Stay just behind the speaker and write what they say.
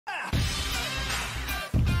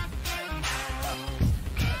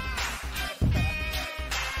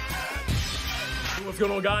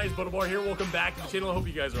going on, guys? Butterbar here. Welcome back to the channel. I hope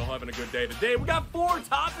you guys are all having a good day today. We got 4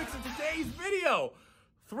 topics in today's video.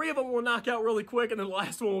 3 of them will knock out really quick, and then the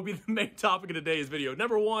last one will be the main topic of today's video.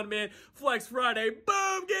 Number 1, man, Flex Friday.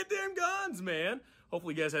 Boom! Get them guns, man.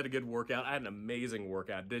 Hopefully you guys had a good workout. I had an amazing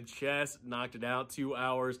workout. Did chest, knocked it out, 2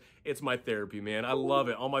 hours. It's my therapy, man. I love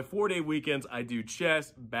it. On my 4-day weekends, I do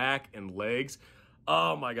chest, back, and legs.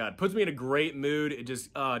 Oh my God, puts me in a great mood. It just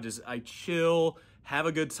I chill, have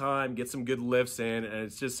a good time, get some good lifts in, and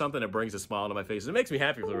it's just something that brings a smile to my face. It makes me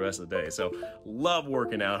happy for the rest of the day. So love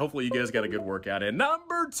working out. Hopefully you guys got a good workout in.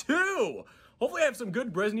 Number 2. Hopefully I have some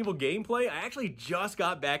good Resident Evil gameplay. I actually just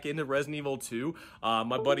got back into Resident Evil 2.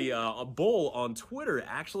 My buddy Bull on Twitter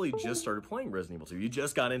actually just started playing Resident Evil 2. He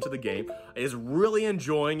just got into the game, is really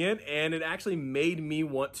enjoying it, and it actually made me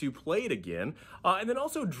want to play it again. And then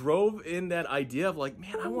also drove in that idea of like,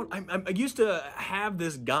 man, I used to have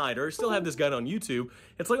this guide, or still have this guide on YouTube.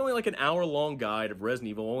 It's like only like an hour-long guide of Resident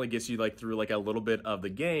Evil. It only gets you like through like a little bit of the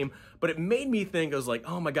game, but it made me think, I was like,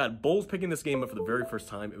 oh my God, Bull's picking this game up for the very first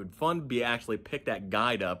time. It would be fun to be actually pick that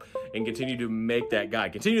guide up and continue to make that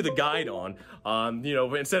guide, continue the guide on, you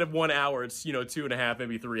know, instead of 1 hour, it's, you know, 2.5,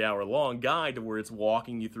 maybe 3 hour long guide to where it's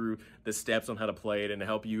walking you through the steps on how to play it and to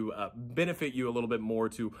help you benefit you a little bit more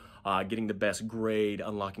to getting the best grade,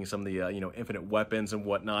 unlocking some of the, you know, infinite weapons and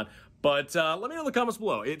whatnot. But let me know in the comments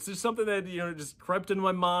below. It's just something that, you know, just crept into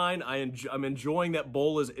my mind. I'm enjoying that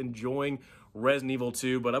Bull is enjoying Resident Evil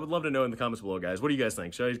 2, but I would love to know in the comments below, guys. What do you guys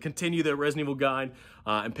think? Should I continue the Resident Evil guide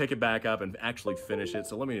and pick it back up and actually finish it?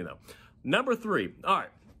 So let me know. Number 3. All right.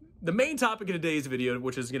 The main topic of today's video,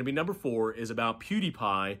 which is going to be number 4, is about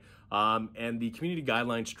PewDiePie and the community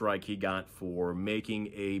guideline strike he got for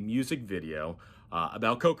making a music video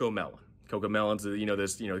about CocoMelon. CocoMelon's, you know,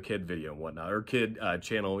 this, you know, kid video and whatnot, or kid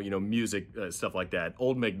channel, you know, music, stuff like that.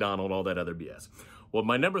 Old McDonald, all that other BS. Well,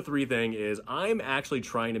 my number 3 thing is I'm actually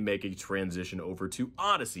trying to make a transition over to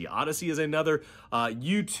Odyssey. Odyssey is another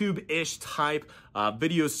YouTube-ish type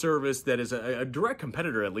video service that is a direct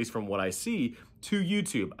competitor, at least from what I see, to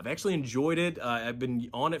YouTube. I've actually enjoyed it. I've been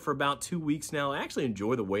on it for about 2 weeks now. I actually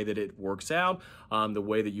enjoy the way that it works out, the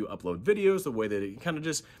way that you upload videos, the way that it kind of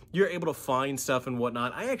just, you're able to find stuff and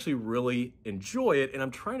whatnot. I actually really enjoy it, and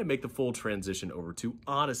I'm trying to make the full transition over to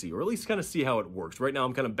Odyssey, or at least kind of see how it works. Right now,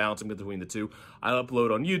 I'm kind of bouncing between the two. I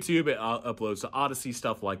upload on YouTube, it uploads to Odyssey,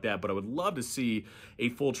 stuff like that, but I would love to see a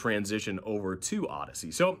full transition over to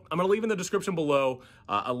Odyssey. So I'm going to leave in the description below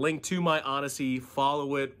a link to my Odyssey.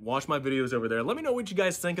 Follow it, watch my videos over there. Let me know what you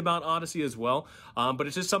guys think about Odyssey as well, but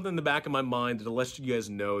it's just something in the back of my mind to let you guys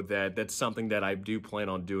know that that's something that I do plan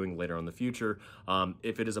on doing later in the future,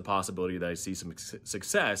 if it is a possibility that I see some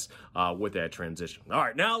success with that transition. All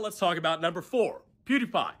right, now let's talk about number 4,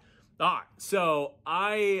 PewDiePie. All right, so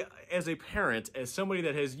I, as a parent, as somebody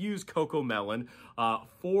that has used CocoMelon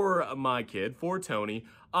for my kid, for Tony,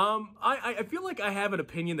 I feel like I have an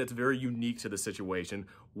opinion that's very unique to the situation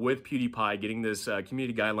with PewDiePie getting this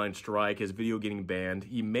community guideline strike, his video getting banned.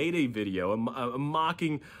 He made a video, a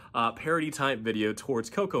mocking parody type video towards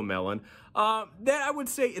CocoMelon that I would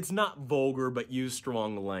say it's not vulgar, but use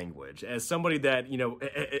strong language. As somebody that, you know,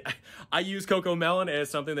 I use CocoMelon as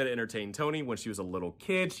something that entertained Tony when she was a little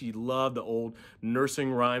kid. She loved the old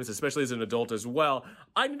nursing rhymes, especially as an adult as well.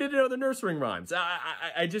 I needed to know the nursing rhymes.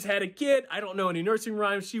 I just had a kid. I don't know any nursing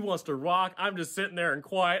rhymes. She wants to rock. I'm just sitting there and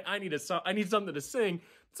quiet. I need something to sing.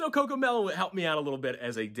 So CocoMelon would help me out a little bit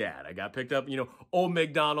as a dad. I got picked up, you know, Old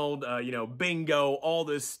McDonald, you know, bingo, all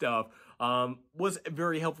this stuff. Was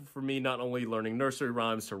very helpful for me, not only learning nursery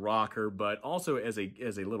rhymes to rock her, but also as a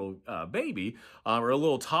little baby or a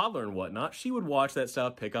little toddler and whatnot. She would watch that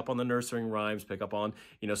stuff, pick up on the nursery rhymes, pick up on,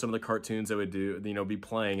 you know, some of the cartoons that would do, you know, be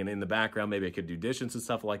playing, and in the background maybe I could do dishes and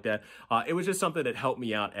stuff like that. It was just something that helped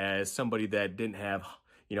me out as somebody that didn't have,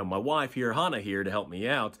 you know, my wife here, Hannah here, to help me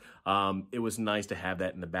out. It was nice to have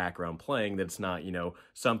that in the background playing, that it's not, you know,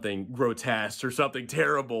 something grotesque or something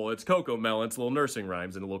terrible. It's CocoMelon, it's little nursing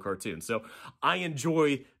rhymes and a little cartoon. So I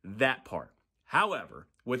enjoy that part. However,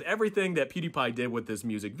 with everything that PewDiePie did with this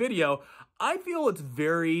music video, I feel it's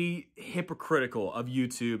very hypocritical of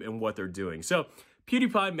YouTube and what they're doing. So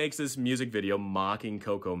PewDiePie makes this music video mocking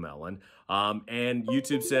CocoMelon, and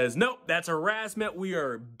YouTube says, nope, that's harassment. We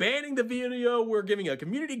are banning the video. We're giving a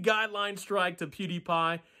community guideline strike to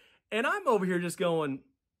PewDiePie. And I'm over here just going,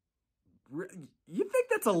 you think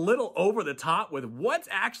that's a little over the top with what's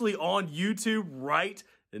actually on YouTube right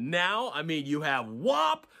now? I mean, you have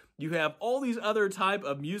WAP, you have all these other type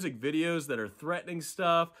of music videos that are threatening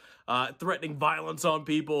stuff, threatening violence on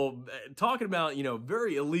people, talking about, you know,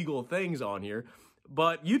 very illegal things on here.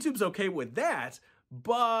 But YouTube's okay with that,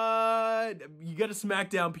 but you got to smack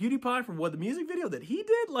down PewDiePie for what the music video that he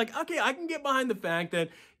did. Like, okay, I can get behind the fact that,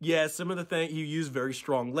 yes, some of the things, he used very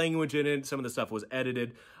strong language in it. Some of the stuff was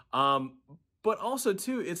edited. But also,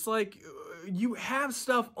 too, it's like you have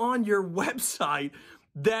stuff on your website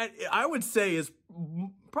that I would say is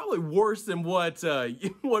probably worse than what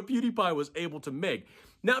PewDiePie was able to make.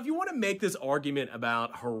 Now, if you want to make this argument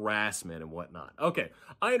about harassment and whatnot, okay,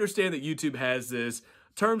 I understand that YouTube has this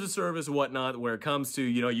terms of service and whatnot where it comes to,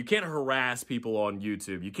 you can't harass people on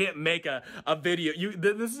YouTube. You can't make a video.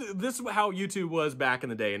 This is how YouTube was back in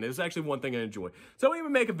the day, and it's actually one thing I enjoy. Somebody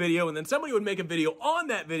would make a video, and then somebody would make a video on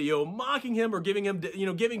that video mocking him or giving him,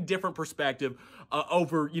 giving different perspective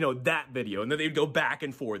over, that video, and then they'd go back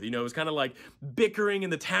and forth. It was kind of like bickering in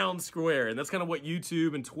the town square, and that's kind of what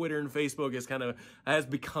YouTube and Twitter and Facebook has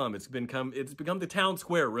become. It's become the town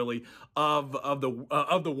square, really, of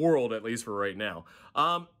the world, at least for right now.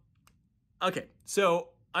 Okay, so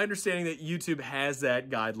I understanding that YouTube has that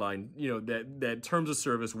guideline, that terms of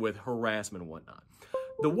service with harassment and whatnot.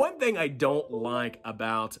 The one thing I don't like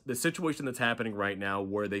about the situation that's happening right now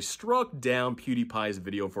where they struck down PewDiePie's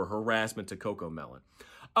video for harassment to CocoMelon.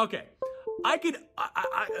 Okay,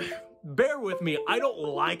 bear with me. I don't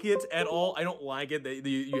like it at all. I don't like it that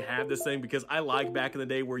you have this thing because I like back in the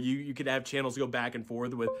day where you could have channels go back and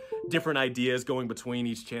forth with different ideas going between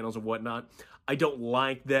each channels and whatnot. I don't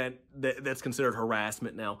like that's considered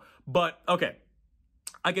harassment now. But, okay,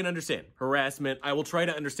 I can understand harassment. I will try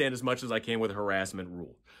to understand as much as I can with harassment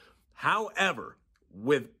rule. However,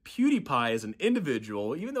 with PewDiePie as an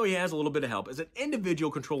individual, even though he has a little bit of help, as an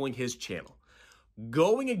individual controlling his channel,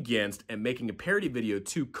 going against and making a parody video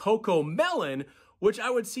to CocoMelon, which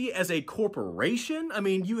I would see as a corporation. I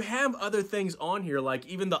mean, you have other things on here, like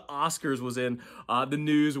even the Oscars was in the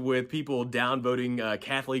news with people downvoting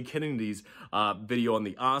Kathleen Kennedy's video on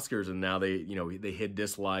the Oscars, and now they hit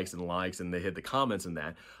dislikes and likes, and they hit the comments in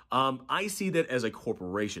that. I see that as a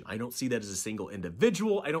corporation. I don't see that as a single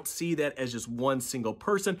individual. I don't see that as just one single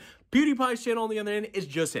person. PewDiePie's channel, on the other end, is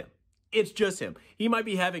just him. It's just him. He might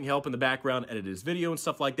be having help in the background, edit his video and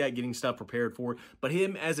stuff like that, getting stuff prepared for it. But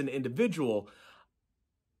him as an individual,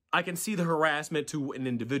 I can see the harassment to an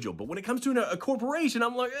individual. But when it comes to a corporation,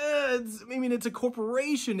 I'm like, it's a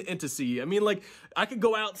corporation entity. I mean, like, I could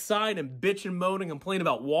go outside and bitch and moan and complain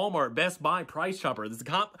about Walmart, Best Buy, Price Chopper.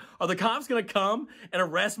 Are the cops going to come and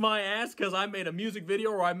arrest my ass because I made a music video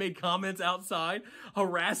or I made comments outside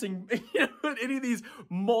harassing any of these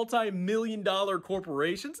multi-million-dollar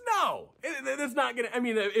corporations? No, that's not going to, I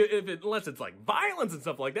mean, unless it's like violence and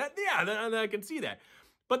stuff like that, yeah, then I can see that.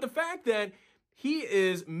 But the fact that he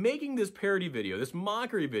is making this parody video, this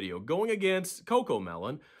mockery video, going against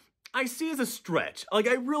CocoMelon, I see as a stretch. Like,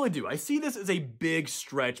 I really do. I see this as a big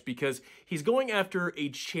stretch because he's going after a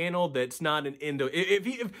channel that's not an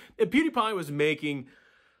if PewDiePie was making,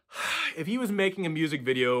 if he was making a music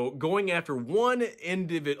video going after one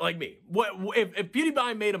individual, like me, if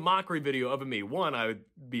PewDiePie made a mockery video of me, one, I would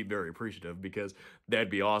be very appreciative because that'd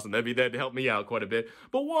be awesome. That'd help me out quite a bit.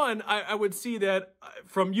 But one, I would see that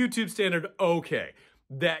from YouTube standard, okay,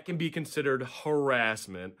 that can be considered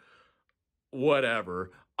harassment,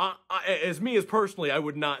 whatever. As personally, I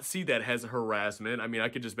would not see that as harassment. I mean, I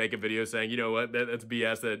could just make a video saying, you know what, that's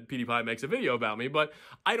BS that PewDiePie makes a video about me, but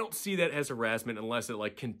I don't see that as harassment unless it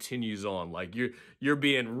like continues on. Like you're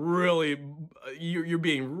being really,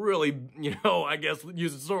 I guess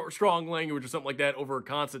using strong language or something like that over a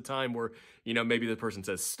constant time where, maybe the person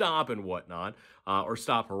says stop and whatnot, or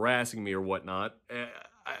stop harassing me or whatnot.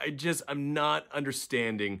 I'm not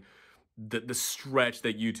understanding the stretch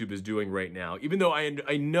that YouTube is doing right now, even though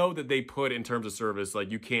I know that they put in terms of service,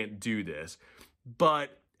 like, you can't do this.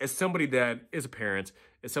 But as somebody that is a parent,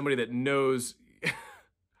 as somebody that knows,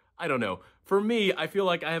 I don't know. For me, I feel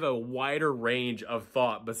like I have a wider range of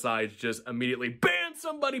thought besides just immediately ban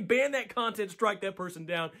somebody, ban that content, strike that person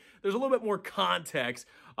down. There's a little bit more context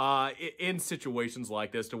in situations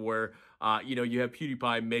like this to where, you have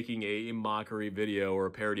PewDiePie making a mockery video or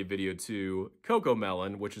a parody video to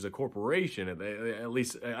CocoMelon, which is a corporation, at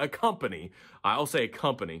least a company. I'll say a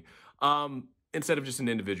company, instead of just an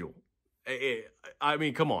individual. I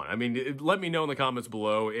mean, come on. I mean, let me know in the comments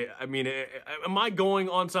below. Am I going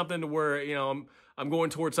on something to where, I'm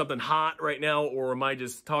going towards something hot right now, or am I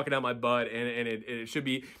just talking out my butt? And it should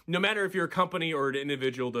be, no matter if you're a company or an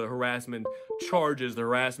individual, the harassment charges, the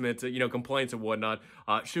harassment, complaints and whatnot,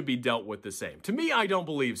 should be dealt with the same. To me, I don't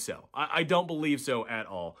believe so. I don't believe so at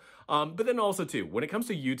all. But then also, too, when it comes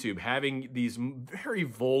to YouTube having these very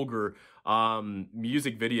vulgar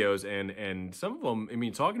music videos and some of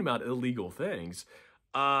them, talking about illegal things,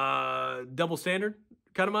 double standard,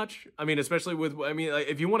 kind of much. I mean, especially with, I mean, like,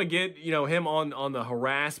 if you want to get, you know, him on the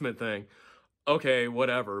harassment thing, okay,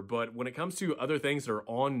 whatever. But when it comes to other things that are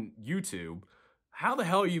on YouTube, how the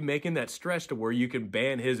hell are you making that stretch to where you can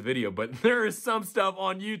ban his video? But there is some stuff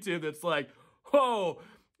on YouTube that's like, whoa,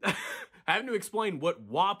 having to explain what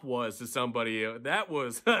WAP was to somebody, that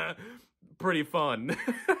was pretty fun.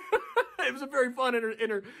 It was a very fun,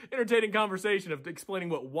 entertaining conversation of explaining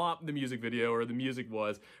what WAP the music video or the music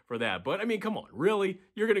was for that. But I mean, come on, really?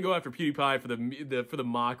 You're gonna go after PewDiePie for the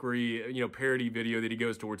mockery, you know, parody video that he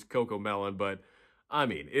goes towards CocoMelon? But I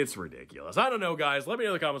mean, it's ridiculous. I don't know, guys. Let me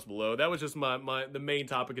know in the comments below. That was just the main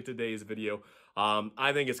topic of today's video.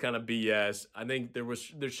 I think it's kind of BS. I think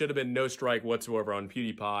there should have been no strike whatsoever on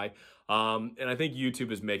PewDiePie. And I think YouTube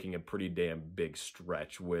is making a pretty damn big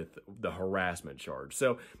stretch with the harassment charge.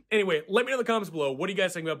 So anyway, let me know in the comments below. What do you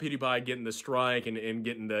guys think about PewDiePie getting the strike and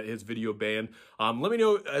getting his video banned? Let me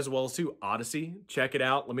know as well too. Odyssey, check it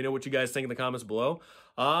out. Let me know what you guys think in the comments below.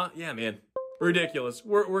 Yeah, man. Ridiculous.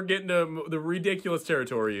 We're getting to the ridiculous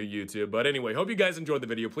territory of YouTube. But anyway, hope you guys enjoyed the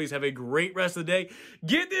video. Please have a great rest of the day.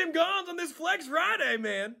 Get them guns on this Flex Friday,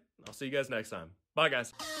 man. I'll see you guys next time. Bye,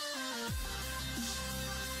 guys.